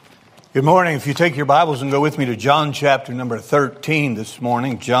Good morning. If you take your Bibles and go with me to John chapter number 13 this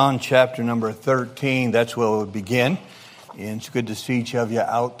morning. John chapter number 13, that's where we'll begin. And it's good to see each of you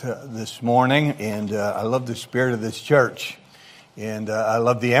out this morning. And I love the spirit of this church. And I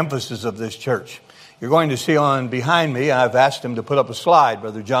love the emphasis of this church. You're going to see on behind me, I've asked him to put up a slide.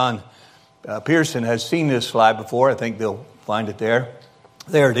 Brother John Pearson has seen this slide before. I think they'll find it there.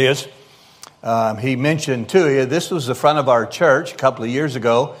 There it is. He mentioned to you, this was the front of our church a couple of years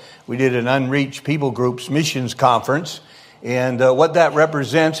ago. We did an Unreached People Groups Missions Conference. And what that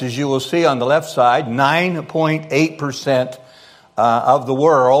represents, as you will see on the left side, 9.8% of the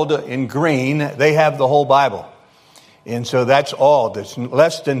world in green, they have the whole Bible. And so that's all. That's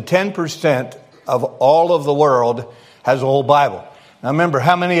less than 10% of all of the world has a whole Bible. Now remember,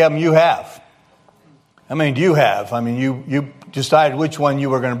 how many of them you have? How many do you have? I mean, you decided which one you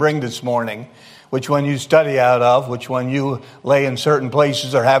were going to bring this morning, which one you study out of, which one you lay in certain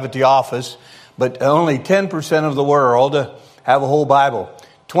places or have at the office. But only 10% of the world have a whole Bible.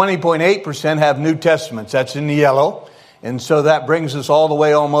 20.8% have New Testaments. That's in the yellow. And so that brings us all the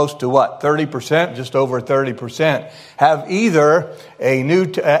way almost to what? 30%, just over 30% have either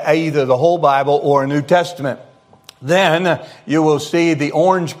either the whole Bible or a New Testament. Then you will see the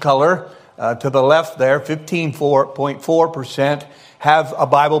orange color to the left there, 15.4% have a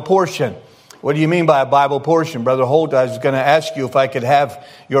Bible portion. What do you mean by a Bible portion? Brother Holt, I was going to ask you if I could have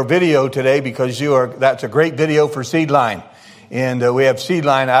your video today because that's a great video for Seedline. And we have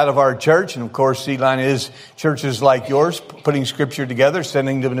Seedline out of our church. And of course, Seedline is churches like yours, putting Scripture together,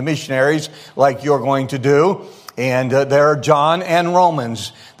 sending them to missionaries like you're going to do. And there are John and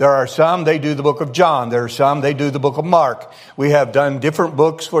Romans. There are some, they do the book of John. There are some, they do the book of Mark. We have done different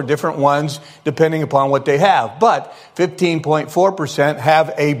books for different ones depending upon what they have. But 15.4%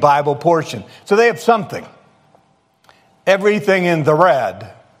 have a Bible portion. So they have something. Everything in the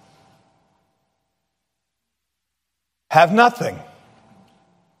red have nothing.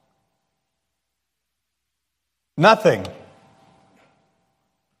 Nothing.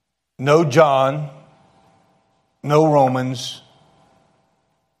 No John. No Romans,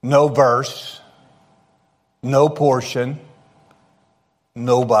 no verse, no portion,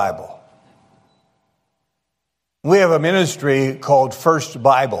 no Bible. We have a ministry called First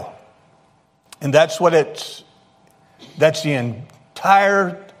Bible. And that's the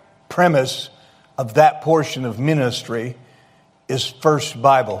entire premise of that portion of ministry is First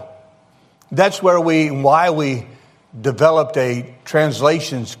Bible. That's why we developed a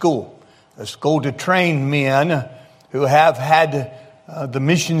translation school. A school to train men who have had the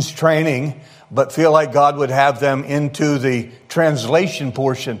missions training, but feel like God would have them into the translation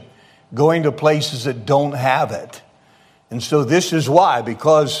portion, going to places that don't have it. And so this is why,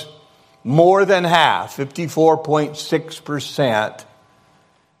 because more than half, 54.6%,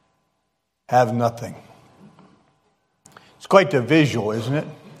 have nothing. It's quite the visual, isn't it?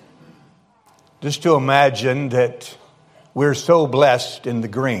 Just to imagine that we're so blessed in the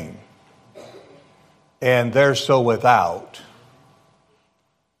green. And they're so without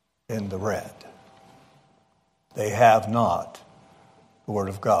in the red. They have not the Word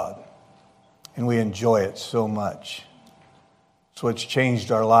of God. And we enjoy it so much. It's what's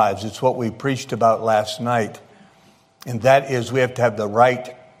changed our lives. It's what we preached about last night. And that is we have to have the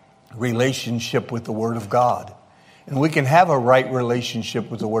right relationship with the Word of God. And we can have a right relationship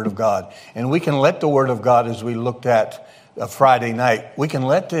with the Word of God. And we can let the Word of God, as we looked at a Friday night, we can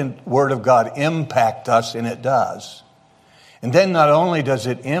let the Word of God impact us, and it does. And then not only does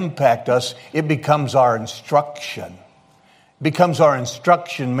it impact us, it becomes our instruction. It becomes our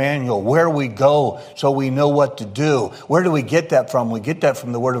instruction manual, where we go so we know what to do. Where do we get that from? We get that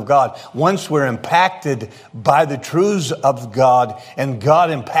from the Word of God. Once we're impacted by the truths of God, and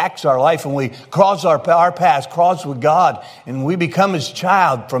God impacts our life, and we cross our paths, cross with God, and we become His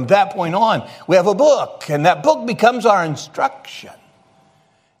child, from that point on, we have a book, and that book becomes our instruction.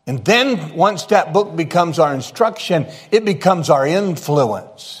 And then once that book becomes our instruction, it becomes our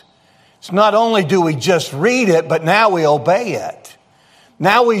influence. So not only do we just read it, but now we obey it.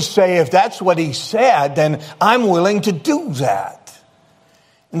 Now we say, if that's what He said, then I'm willing to do that.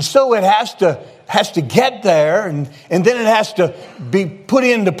 And so it has to get there, and then it has to be put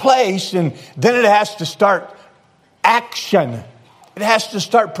into place, and then it has to start action. It has to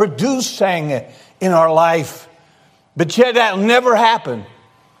start producing in our life. But yet that'll never happen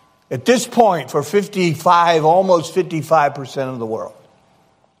at this point for almost 55% of the world.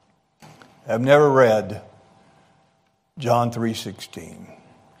 Have never read John 3:16.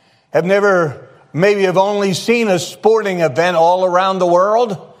 Maybe have only seen a sporting event all around the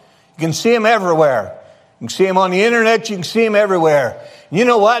world. You can see them everywhere. You can see them on the internet. You can see them everywhere. You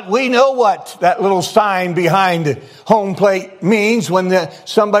know what? We know what that little sign behind home plate means when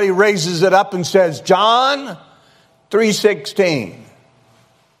somebody raises it up and says, John 3:16.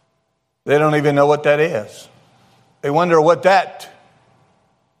 They don't even know what that is. They wonder what that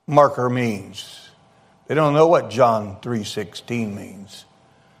marker means. They don't know what John 3:16 means.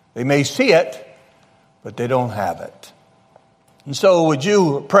 They may see it, but they don't have it. And so would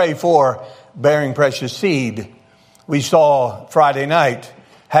you pray for bearing precious seed? We saw Friday night,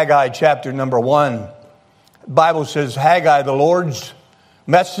 Haggai chapter number 1. The Bible says Haggai, the Lord's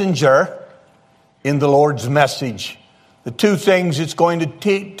messenger in the Lord's message. The two things it's going to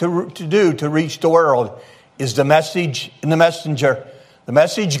do to reach the world is the message and the messenger. The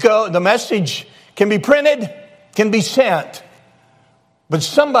message can be printed, can be sent. But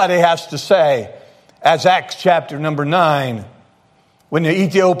somebody has to say, as Acts chapter number 9, when the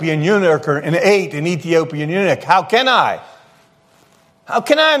Ethiopian eunuch, or an Ethiopian eunuch, how can I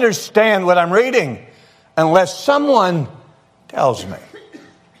understand what I'm reading unless someone tells me?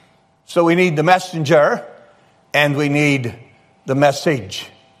 So we need the messenger and we need the message.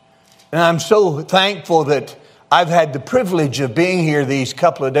 And I'm so thankful that I've had the privilege of being here these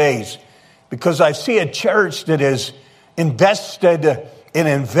couple of days, because I see a church that is invested in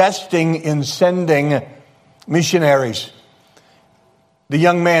investing in sending missionaries. The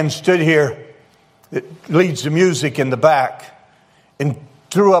young man stood here that leads the music in the back and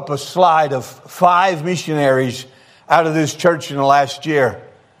threw up a slide of 5 missionaries out of this church in the last year.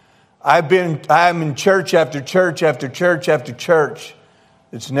 I'm in church after church after church after church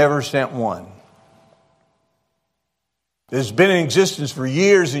that's never sent one. It's been in existence for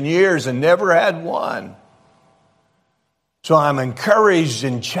years and years and never had one. So I'm encouraged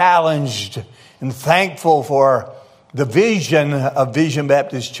and challenged and thankful for the vision of Vision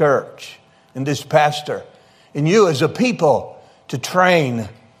Baptist Church and this pastor and you as a people to train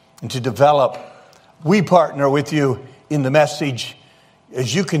and to develop. We partner with you in the message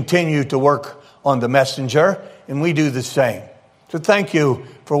as you continue to work on the messenger, and we do the same. So thank you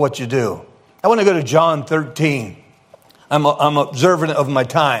for what you do. I want to go to John 13. I'm observant of my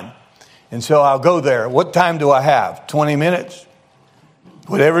time, and so I'll go there. What time do I have? 20 minutes?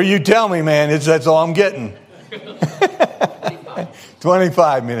 Whatever you tell me, man, that's all I'm getting.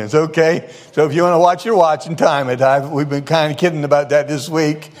 25 minutes, okay? So if you want to watch your watch and time it, we've been kind of kidding about that this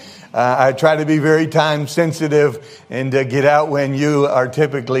week. I try to be very time sensitive and get out when you are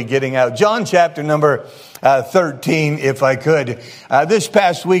typically getting out. John chapter number 13, if I could. This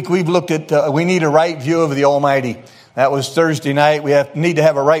past week we've looked at, we need a right view of the Almighty. That was Thursday night. We need to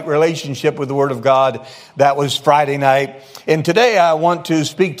have a right relationship with the Word of God. That was Friday night. And today I want to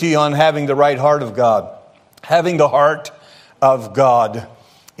speak to you on having the right heart of God. Having the heart of God.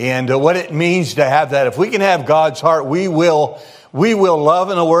 And what it means to have that. If we can have God's heart, we will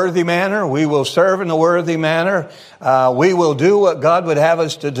love in a worthy manner. We will serve in a worthy manner. We will do what God would have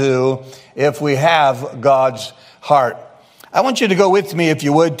us to do if we have God's heart. I want you to go with me, if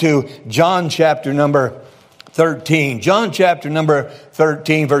you would, to John chapter number 13. John chapter number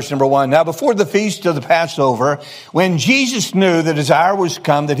 13, verse number 1. Now before the feast of the Passover, when Jesus knew that his hour was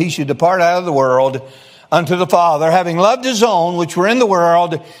come, that he should depart out of the world unto the Father, having loved his own which were in the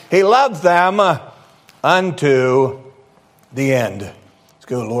world, he loved them unto the end. Let's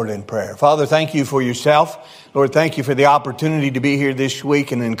go, Lord, in prayer. Father, thank you for yourself. Lord, thank you for the opportunity to be here this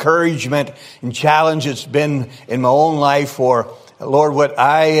week, and encouragement and challenge it's been in my own life for, Lord, what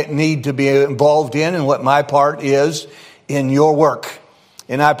I need to be involved in and what my part is in your work.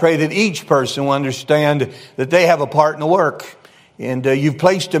 And I pray that each person will understand that they have a part in the work. And you've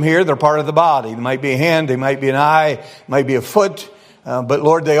placed them here. They're part of the body. It might be a hand. They might be an eye. It might be a foot. But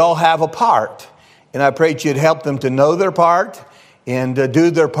Lord, they all have a part. And I pray that you'd help them to know their part and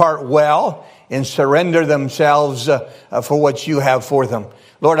do their part well and surrender themselves for what you have for them.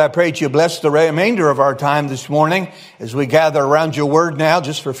 Lord, I pray that you bless the remainder of our time this morning as we gather around your word now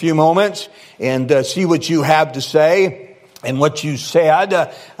just for a few moments and see what you have to say and what you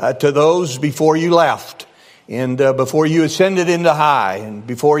said to those before you left and before you ascended into high and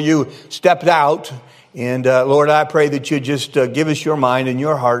before you stepped out. And Lord, I pray that you just give us your mind and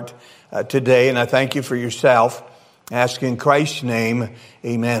your heart today. And I thank you for yourself. Ask in Christ's name,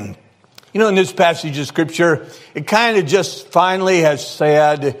 amen. You know, in this passage of Scripture, it kind of just finally has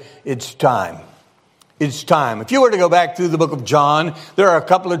said, it's time. It's time. If you were to go back through the book of John, there are a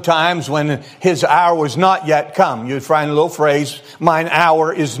couple of times when his hour was not yet come. You'd find a little phrase, mine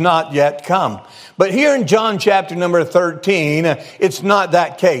hour is not yet come. But here in John chapter number 13, it's not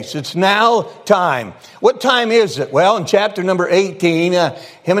that case. It's now time. What time is it? Well, in chapter number 18,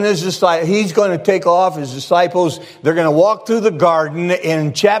 him and his disciples, he's going to take off his disciples. They're going to walk through the garden.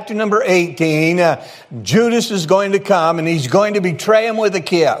 In chapter number 18, Judas is going to come and he's going to betray him with a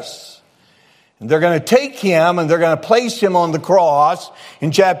kiss. And they're going to take him and they're going to place him on the cross.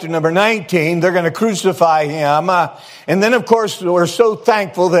 In chapter number 19, they're going to crucify him. And then, of course, we're so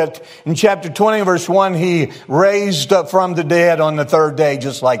thankful that in chapter 20, verse 1, he raised up from the dead on the third day,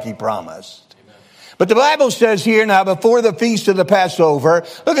 just like he promised. Amen. But the Bible says here now, before the feast of the Passover,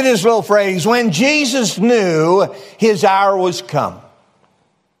 look at this little phrase, when Jesus knew his hour was come.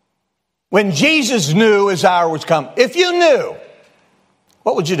 When Jesus knew his hour was come. If you knew,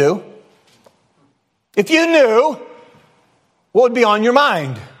 what would you do? If you knew, what would be on your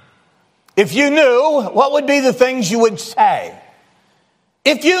mind? If you knew, what would be the things you would say?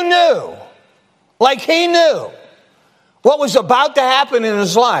 If you knew, like he knew, what was about to happen in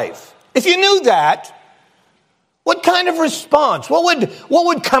his life, if you knew that, what kind of response? What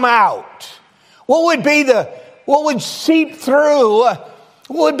would come out? What would seep through? What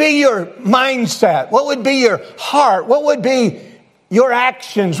would be your mindset? What would be your heart? What would be your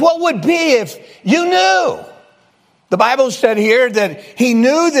actions? What would be if you knew? The Bible said here that he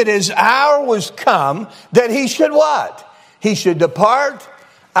knew that his hour was come, that he should what? He should depart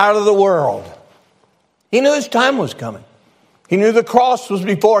out of the world. He knew his time was coming. He knew the cross was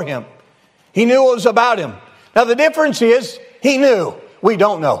before him. He knew what was about him. Now the difference is, he knew. We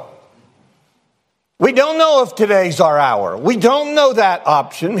don't know. We don't know if today's our hour. We don't know that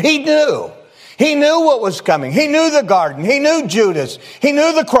option. He knew. He knew what was coming. He knew the garden. He knew Judas. He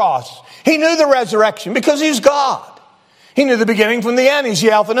knew the cross. He knew the resurrection because he's God. He knew the beginning from the end. He's the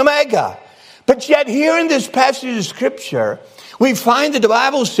Alpha and Omega. But yet here in this passage of Scripture, we find that the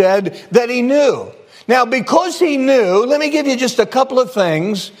Bible said that he knew. Now, because he knew, let me give you just a couple of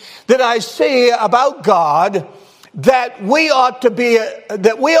things that I see about God that we ought to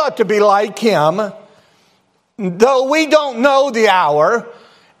be like him, though we don't know the hour.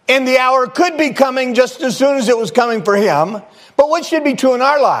 And the hour could be coming just as soon as it was coming for him. But what should be true in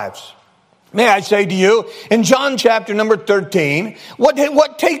our lives? May I say to you, in John chapter number 13,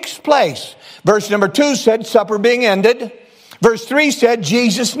 what takes place? Verse number 2 said, supper being ended. Verse 3 said,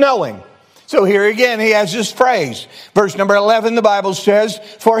 Jesus knowing. So here again, he has this phrase. Verse number 11, the Bible says,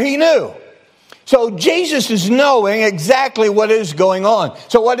 for he knew. So Jesus is knowing exactly what is going on.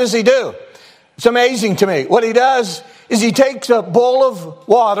 So what does he do? It's amazing to me. What he does is he takes a bowl of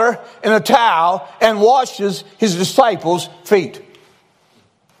water and a towel and washes his disciples' feet.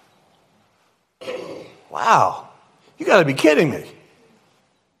 Wow. You got to be kidding me.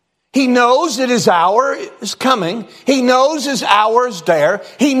 He knows that his hour is coming. He knows his hour is there.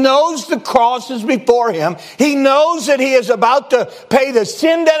 He knows the cross is before him. He knows that he is about to pay the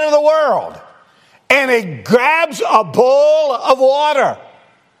sin debt of the world. And he grabs a bowl of water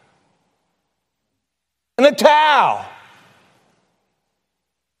and a towel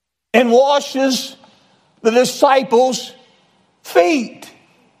and washes the disciples' feet.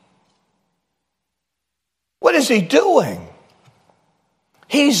 What is he doing?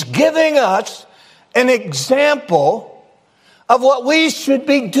 He's giving us an example of what we should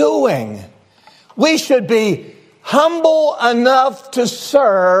be doing. We should be humble enough to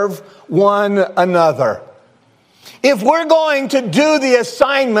serve one another. If we're going to do the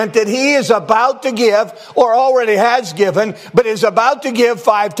assignment that he is about to give, or already has given, but is about to give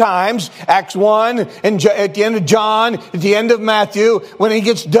 5 times, Acts 1, and at the end of John, at the end of Matthew, when he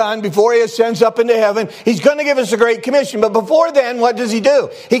gets done, before he ascends up into heaven, he's going to give us a great commission. But before then, what does he do?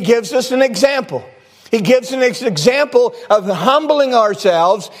 He gives us an example. He gives an example of humbling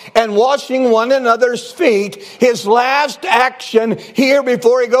ourselves and washing one another's feet. His last action here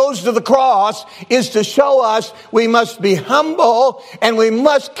before he goes to the cross is to show us we must be humble and we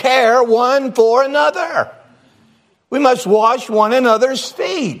must care one for another. We must wash one another's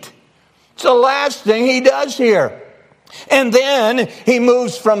feet. It's the last thing he does here. And then he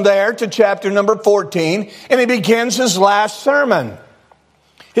moves from there to chapter number 14 and he begins his last sermon.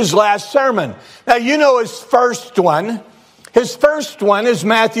 His last sermon. Now, you know his first one. His first one is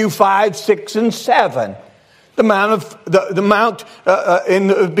Matthew 5, 6, and 7. The mount in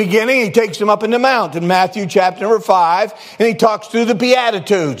the beginning, he takes them up in the mount in Matthew chapter number 5, and he talks through the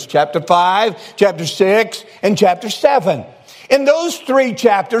Beatitudes, chapter 5, chapter 6, and chapter 7. In those 3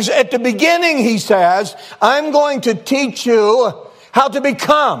 chapters, at the beginning, he says, I'm going to teach you how to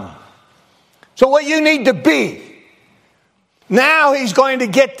become. So what you need to be. Now he's going to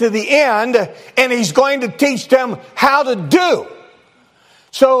get to the end and he's going to teach them how to do.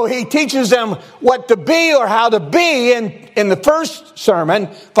 So he teaches them what to be or how to be in the first sermon,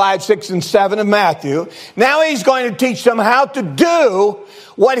 5, 6, and 7 of Matthew. Now he's going to teach them how to do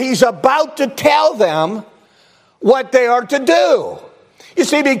what he's about to tell them what they are to do. You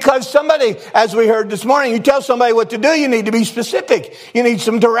see, because somebody, as we heard this morning, you tell somebody what to do, you need to be specific. You need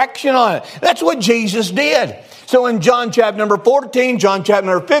some direction on it. That's what Jesus did. So in John chapter number 14, John chapter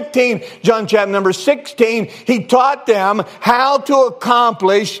number 15, John chapter number 16, he taught them how to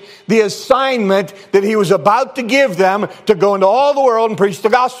accomplish the assignment that he was about to give them to go into all the world and preach the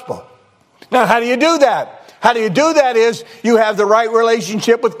gospel. Now, how do you do that? How do you do that is you have the right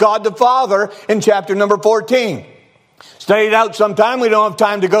relationship with God the Father in chapter number 14. Study it out sometime. We don't have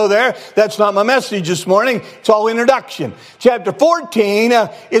time to go there. That's not my message this morning. It's all introduction. Chapter 14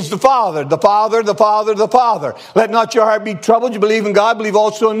 is the Father. The Father, the Father, the Father. Let not your heart be troubled. You believe in God, believe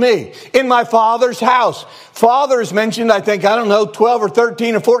also in me. In my Father's house. Father is mentioned, I think, 12 or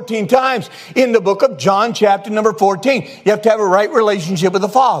 13 or 14 times in the book of John chapter number 14. You have to have a right relationship with the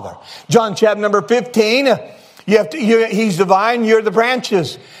Father. John chapter number 15, he's the vine, you're the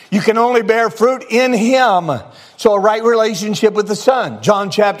branches. You can only bear fruit in him. So a right relationship with the Son. John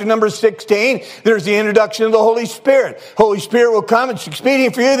chapter number 16, there's the introduction of the Holy Spirit. Holy Spirit will come. It's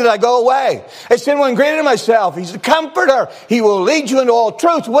expedient for you that I go away. I send one greater than myself. He's the comforter. He will lead you into all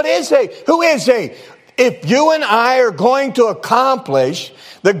truth. What is he? Who is he? If you and I are going to accomplish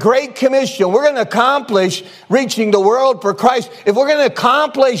the Great Commission, we're going to accomplish reaching the world for Christ. If we're going to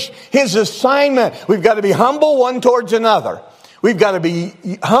accomplish his assignment, we've got to be humble one towards another. We've got to be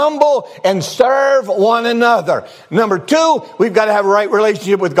humble and serve one another. Number 2, we've got to have a right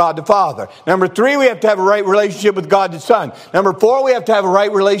relationship with God the Father. Number 3, we have to have a right relationship with God the Son. Number 4, we have to have a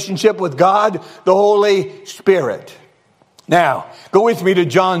right relationship with God the Holy Spirit. Now, go with me to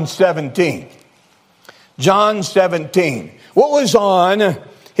John 17. John 17. What was on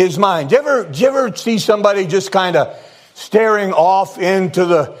his mind? Did you ever see somebody just kind of staring off into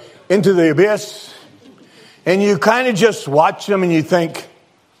the abyss? And you kind of just watch them and you think,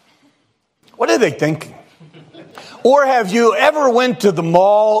 what are they thinking? Or have you ever went to the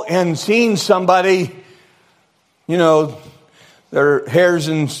mall and seen somebody, their hair's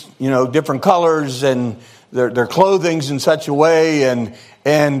in, different colors and their clothing's in such a way and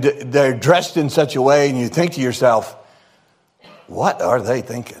they're dressed in such a way and you think to yourself, what are they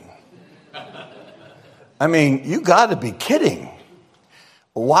thinking? I mean, you got to be kidding.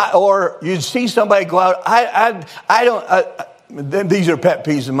 Why? Or you see somebody go out. These are pet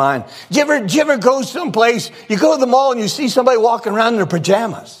peeves of mine. Do you ever go someplace? You go to the mall and you see somebody walking around in their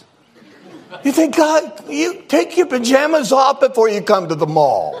pajamas. You think, God, you take your pajamas off before you come to the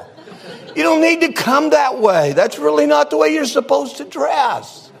mall. You don't need to come that way. That's really not the way you're supposed to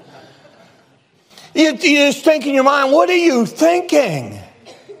dress. You just think in your mind, what are you thinking?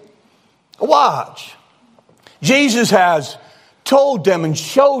 Watch. Jesus has told them and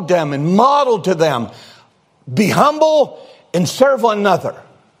showed them and modeled to them, be humble and serve one another.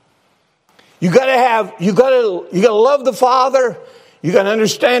 You gotta love the Father. You got to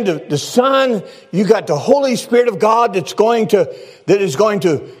understand the Son. You got the Holy Spirit of God that is going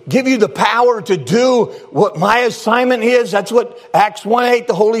to give you the power to do what my assignment is. That's what Acts 1:8,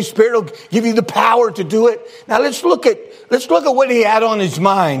 the Holy Spirit will give you the power to do it. Now let's look at what he had on his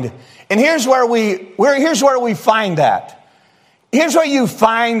mind. And here's where we find that. Here's where you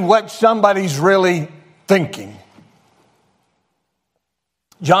find what somebody's really thinking.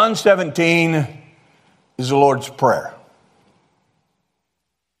 John 17 is the Lord's Prayer.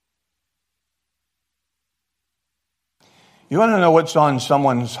 You want to know what's on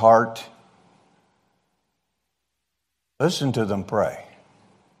someone's heart? Listen to them pray.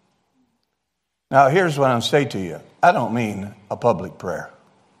 Now, here's what I'm saying to you. I don't mean a public prayer.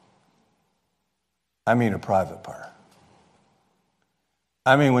 I mean a private prayer.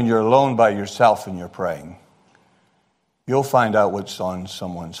 I mean when you're alone by yourself and you're praying, you'll find out what's on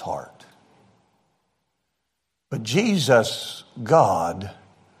someone's heart. But Jesus, God,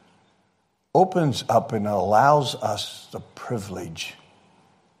 opens up and allows us the privilege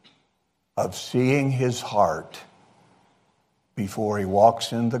of seeing his heart before he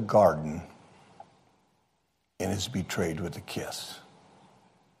walks in the garden and is betrayed with a kiss.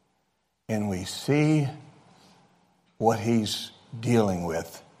 And we see what he's dealing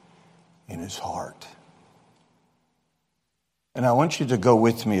with in his heart. And I want you to go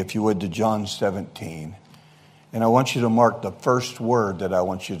with me, if you would, to John 17. And I want you to mark the first word that I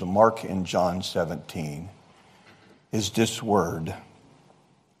want you to mark in John 17 is this word.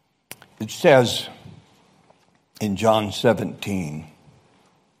 It says in John 17,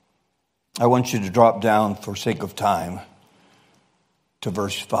 I want you to drop down for sake of time to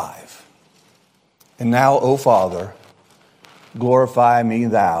verse 5. And now, O Father, glorify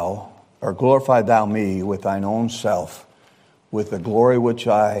thou me with thine own self, with the glory which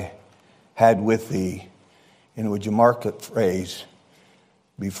I had with thee. And would you mark the phrase,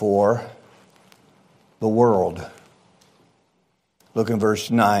 before the world? Look in verse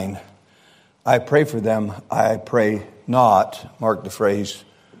 9. I pray for them, I pray not, mark the phrase,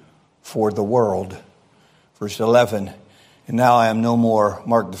 for the world. Verse 11, and now I am no more,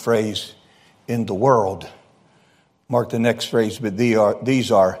 mark the phrase, in the world. Mark the next phrase, but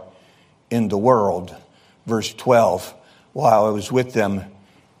these are in the world. Verse 12, while I was with them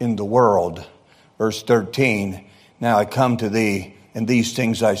in the world. Verse 13, now I come to thee, and these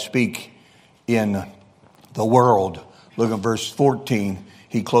things I speak in the world. Look at verse 14.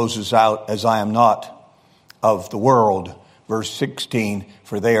 He closes out, as I am not of the world. Verse 16,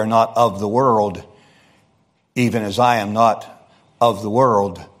 for they are not of the world, even as I am not of the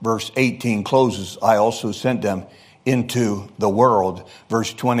world. Verse 18 closes, I also sent them into the world.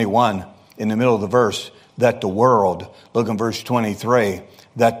 Verse 21, in the middle of the verse, that the world. Look in verse 23,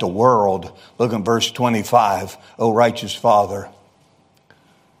 that the world. Look in verse 25, O righteous Father,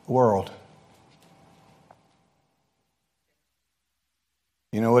 the world.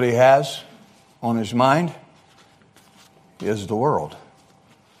 You know what he has on his mind? He has the world.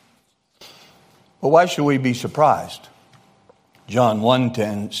 Well, why should we be surprised? John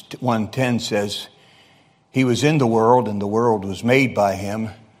 1:10 says, he was in the world, and the world was made by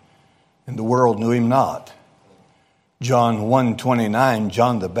him, and the world knew him not. John 1:29,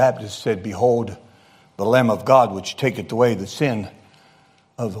 John the Baptist said, behold, the Lamb of God, which taketh away the sin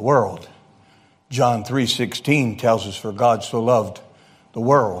of the world. John 3:16 tells us, for God so loved the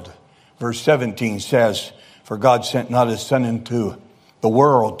world. Verse 17 says, for God sent not his Son into the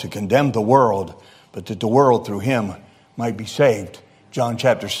world to condemn the world, but that the world through him might be saved. John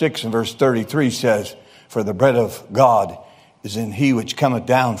chapter 6 and verse 33 says, for the bread of God is in he which cometh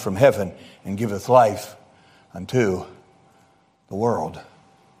down from heaven and giveth life unto the world.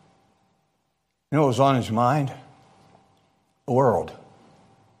 You know what was on his mind? The world.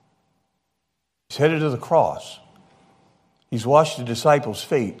 He's headed to the cross. He's washed the disciples'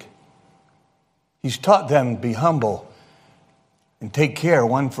 feet. He's taught them to be humble and take care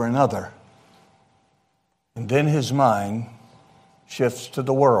one for another. And then his mind shifts to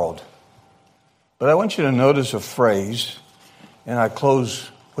the world. But I want you to notice a phrase, and I close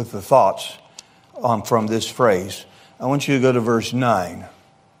with the thoughts from this phrase. I want you to go to verse 9.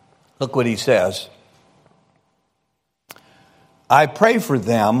 Look what he says. I pray for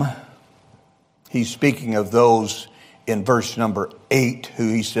them. He's speaking of those in verse number 8,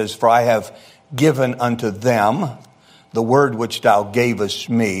 who he says, for I have given unto them the word which thou gavest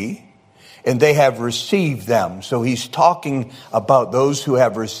me, and they have received them. So he's talking about those who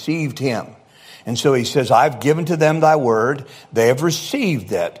have received him. And so he says, I've given to them thy word, they have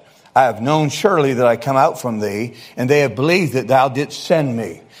received it. I have known surely that I come out from thee, and they have believed that thou didst send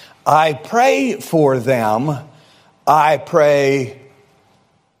me. I pray for them, I pray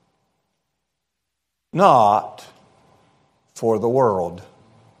not for the world.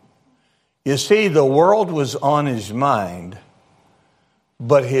 You see, the world was on his mind,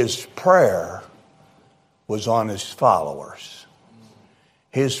 but his prayer was on his followers.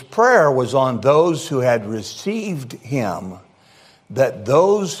 His prayer was on those who had received him, that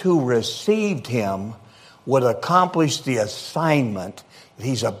those who received him would accomplish the assignment that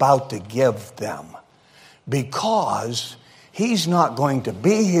he's about to give them. Because he's not going to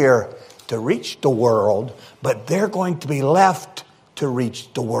be here to reach the world, but they're going to be left to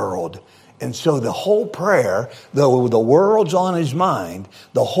reach the world. And so the whole prayer, though the world's on his mind,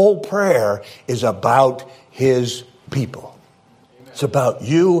 the whole prayer is about his people. It's about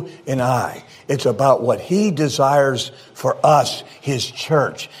you and I. It's about what he desires for us, his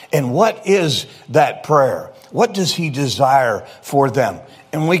church. And what is that prayer? What does he desire for them?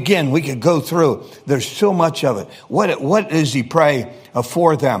 And again, we could go through. There's so much of it. What does he pray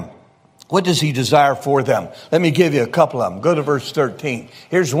for them? What does he desire for them? Let me give you a couple of them. Go to verse 13.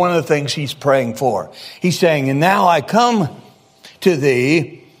 Here's one of the things he's praying for. He's saying, and now I come to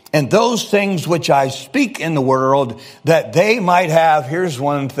thee, and those things which I speak in the world, that they might have, here's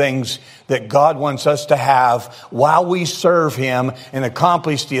one of the things that God wants us to have while we serve him and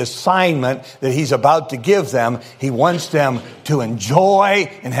accomplish the assignment that he's about to give them. He wants them to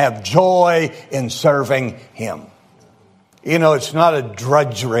enjoy and have joy in serving him. You know, it's not a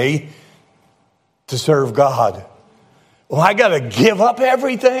drudgery to serve God. Well, I got to give up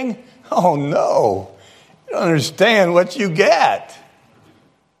everything? Oh, no. You don't understand what you get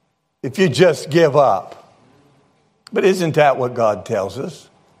if you just give up. But isn't that what God tells us?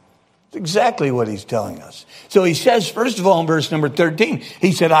 It's exactly what he's telling us. So he says, first of all, in verse number 13,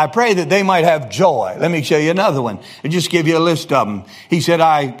 he said, I pray that they might have joy. Let me show you another one. I'll just give you a list of them. He said,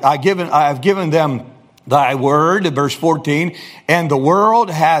 I have given them thy word, verse 14, and the world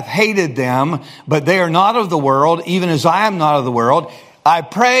hath hated them, but they are not of the world, even as I am not of the world. I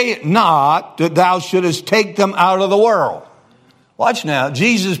pray not that thou shouldest take them out of the world. Watch now,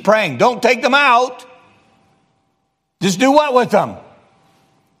 Jesus praying, don't take them out. Just do what with them?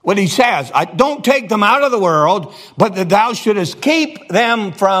 What he says, I don't take them out of the world, but that thou shouldest keep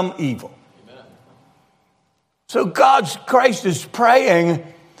them from evil. Amen. So Christ is praying.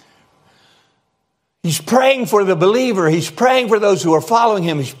 He's praying for the believer. He's praying for those who are following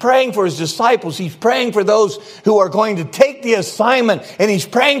him. He's praying for his disciples. He's praying for those who are going to take the assignment. And he's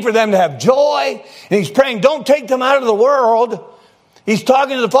praying for them to have joy. And he's praying, don't take them out of the world. He's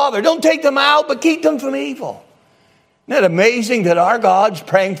talking to the Father. Don't take them out, but keep them from evil. Isn't that amazing that our God's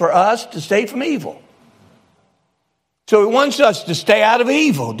praying for us to stay from evil? So he wants us to stay out of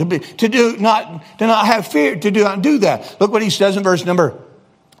evil, to not have fear, to not do that. Look what he says in verse number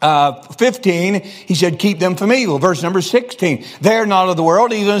 15. He said, keep them from evil. Verse number 16, they are not of the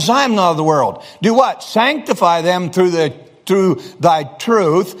world, even as I am not of the world. Do what? Sanctify them through thy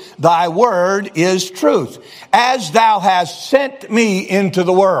truth. Thy word is truth. As thou hast sent me into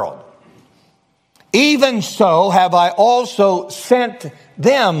the world, even so have I also sent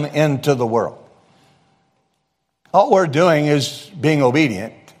them into the world. All we're doing is being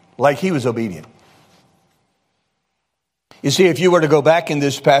obedient, like he was obedient. You see, if you were to go back in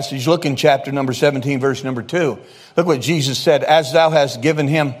this passage, look in chapter number 17, verse number 2. Look what Jesus said, as thou hast given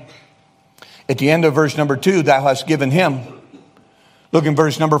him. At the end of verse number 2, thou hast given him. Look in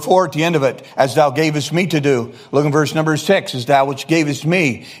verse number 4 at the end of it, as thou gavest me to do. Look in verse number 6, as thou which gavest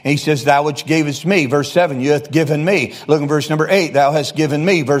me. And he says, thou which gavest me. Verse 7, you hath given me. Look in verse number 8, thou hast given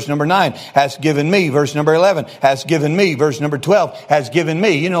me. Verse number 9, hast given me. Verse number 11, hast given me. Verse number 12, has given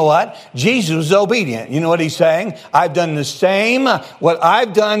me. You know what? Jesus was obedient. You know what he's saying? I've done the same. What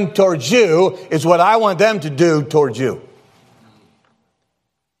I've done towards you is what I want them to do towards you.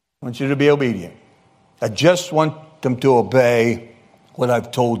 I want you to be obedient. I just want them to obey what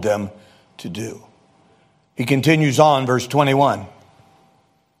I've told them to do. He continues on, verse 21.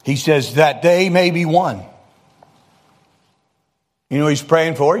 He says, that they may be one. You know what he's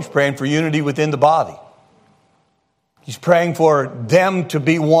praying for? He's praying for unity within the body. He's praying for them to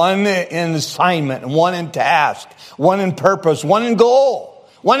be one in assignment, one in task, one in purpose, one in goal,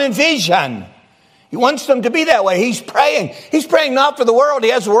 one in vision. He wants them to be that way. He's praying. He's praying not for the world.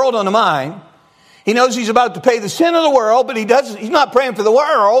 He has the world on the mind. He knows he's about to pay the sin of the world, but he's not praying for the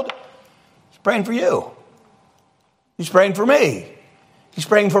world. He's praying for you. He's praying for me. He's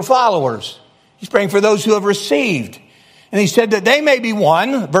praying for followers. He's praying for those who have received. And he said that they may be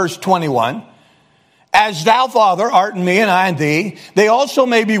one, verse 21, as thou, Father, art in me and I in thee, they also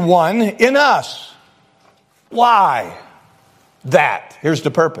may be one in us. Why? That, here's the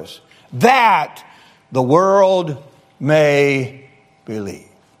purpose, that the world may believe.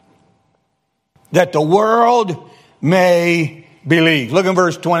 That the world may believe. Look in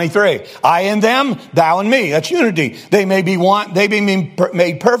verse 23. I in them, thou in me. That's unity. They may be one, they be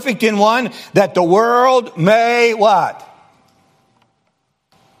made perfect in one, that the world may what?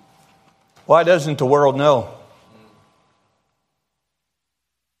 Why doesn't the world know?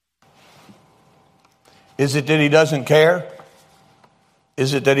 Is it that he doesn't care?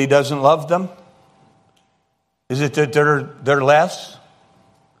 Is it that he doesn't love them? Is it that they're less?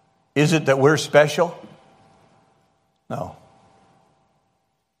 Is it that we're special? No.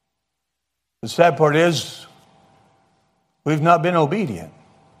 The sad part is we've not been obedient.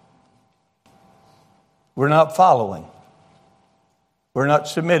 We're not following. We're not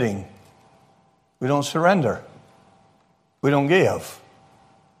submitting. We don't surrender. We don't give.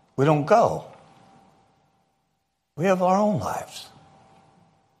 We don't go. We have our own lives.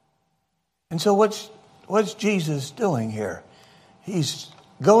 And so what's Jesus doing here? He's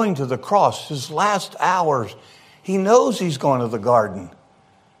going to the cross, his last hours. He knows he's going to the garden.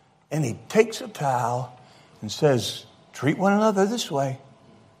 And he takes a towel and says, treat one another this way.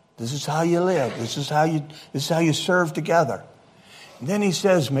 This is how you live. This is how you serve together. And then he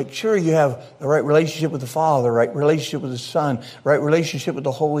says, make sure you have the right relationship with the Father, right relationship with the Son, right relationship with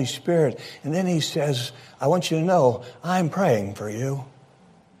the Holy Spirit. And then he says, I want you to know, I'm praying for you.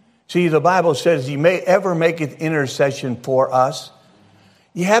 See, the Bible says he may ever make an intercession for us.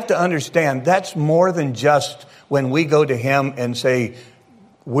 You have to understand, that's more than just when we go to him and say,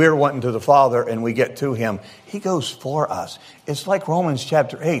 we're wanting to the Father and we get to him, he goes for us. It's like Romans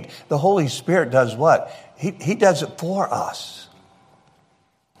chapter 8. The Holy Spirit does what? He does it for us.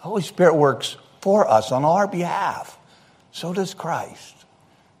 The Holy Spirit works for us on our behalf. So does Christ.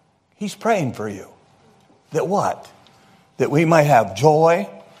 He's praying for you. That what? That we might have joy,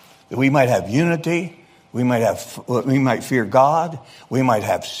 that we might have unity, we might fear God, we might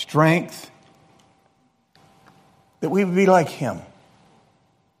have strength, that we would be like him.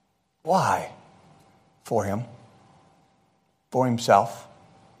 Why? For him, for himself,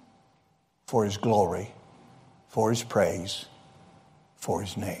 for his glory, for his praise, for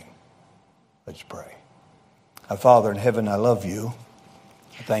his name. Let's pray. Our Father in heaven, I love you.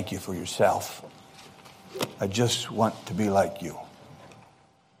 I thank you for yourself. I just want to be like you.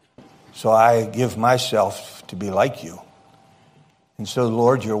 So I give myself to be like you. And so,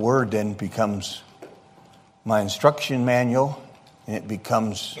 Lord, your word then becomes my instruction manual, and it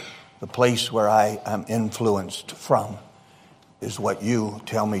becomes the place where I am influenced from, is what you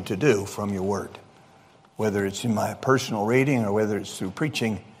tell me to do from your word. Whether it's in my personal reading or whether it's through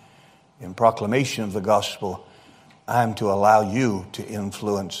preaching and proclamation of the gospel, I'm to allow you to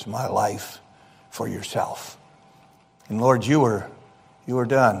influence my life for yourself. And Lord, you were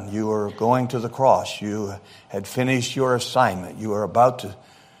done. You were going to the cross. You had finished your assignment. You were about to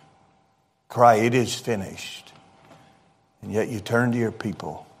cry, "It is finished." And yet you turned to your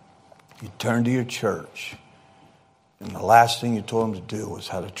people. You turned to your church. And the last thing you told them to do was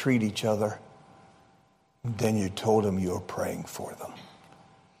how to treat each other. And then you told them you were praying for them.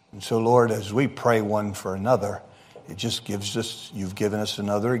 And so, Lord, as we pray one for another, it just you've given us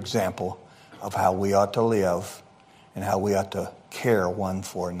another example of how we ought to live and how we ought to care one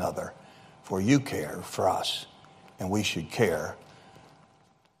for another. For you care for us, and we should care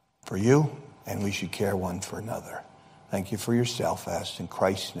for you, and we should care one for another. Thank you for yourself. I ask in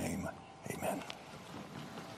Christ's name, amen.